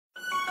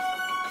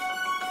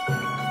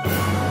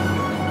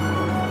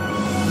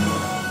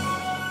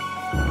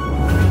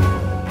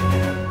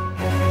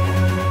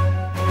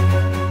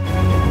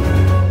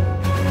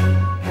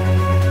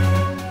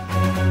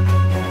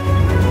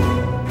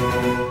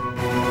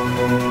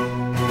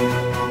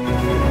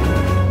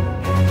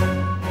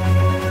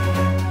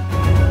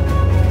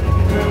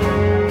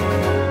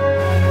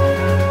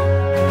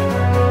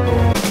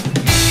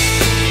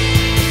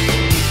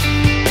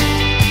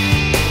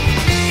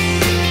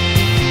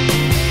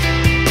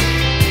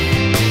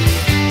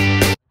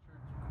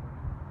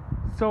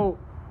So,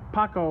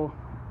 Paco,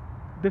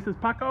 this is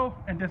Paco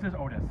and this is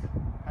Otis.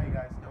 How you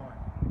guys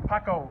doing?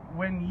 Paco,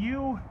 when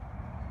you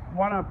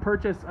want to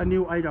purchase a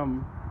new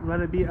item, let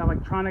it be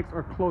electronics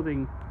or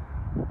clothing,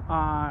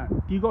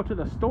 do you go to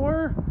the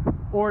store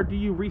or do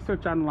you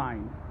research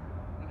online?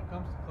 When it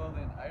comes to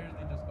clothing, I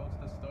usually just go to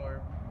the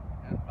store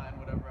and find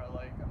whatever I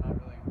like. I'm not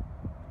really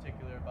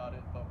particular about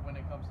it, but when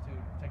it comes to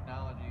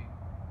technology,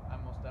 I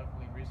most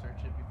definitely research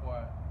it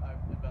before I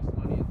invest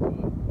money into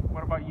it.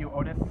 What about you,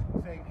 Otis?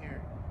 Same here.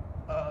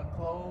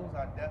 Clothes,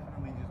 I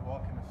definitely just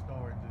walk in the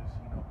store and just,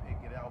 pick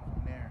it out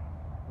from there.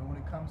 But when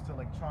it comes to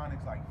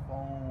electronics like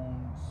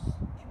phones,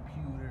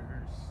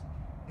 computers,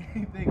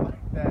 anything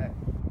like that,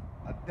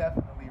 I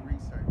definitely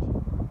research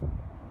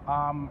it.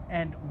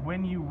 And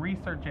when you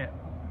research it,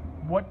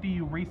 what do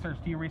you research?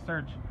 Do you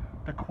research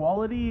the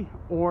quality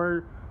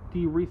or do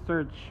you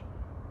research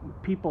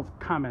people's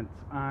comments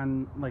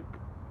on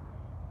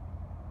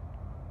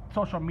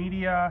social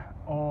media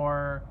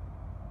or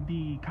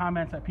the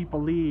comments that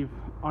people leave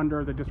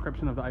under the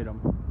description of the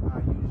item? I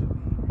usually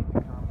read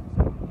the comments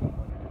that people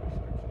put in the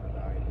description of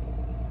the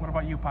item. What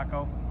about you,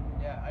 Paco?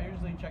 Yeah, I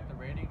usually check the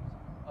ratings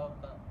of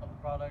the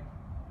product,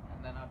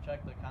 and then I'll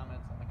check the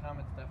comments, and the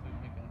comments definitely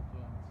make an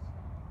influence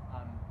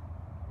on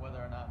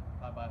whether or not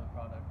I buy the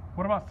product.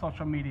 What about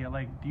social media?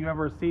 Do you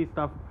ever see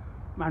stuff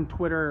on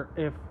Twitter?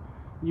 If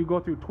you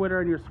go through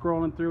Twitter and you're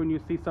scrolling through and you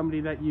see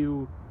somebody that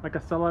you, like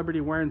a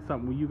celebrity wearing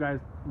something, will you guys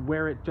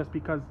wear it just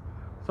because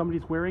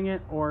somebody's wearing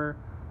it, or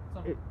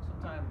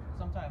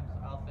sometimes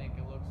I'll think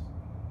it looks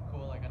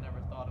cool, like I never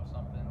thought of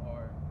something,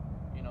 or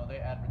they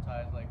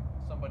advertise like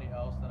somebody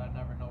else that I've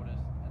never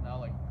noticed, and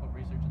I'll put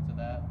research into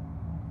that.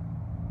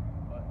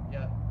 But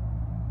yeah,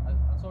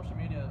 on social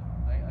media,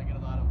 I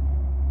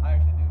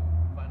actually do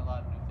find a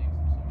lot of new things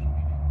through social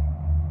media.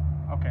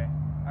 Okay,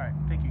 all right,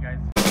 thank you guys.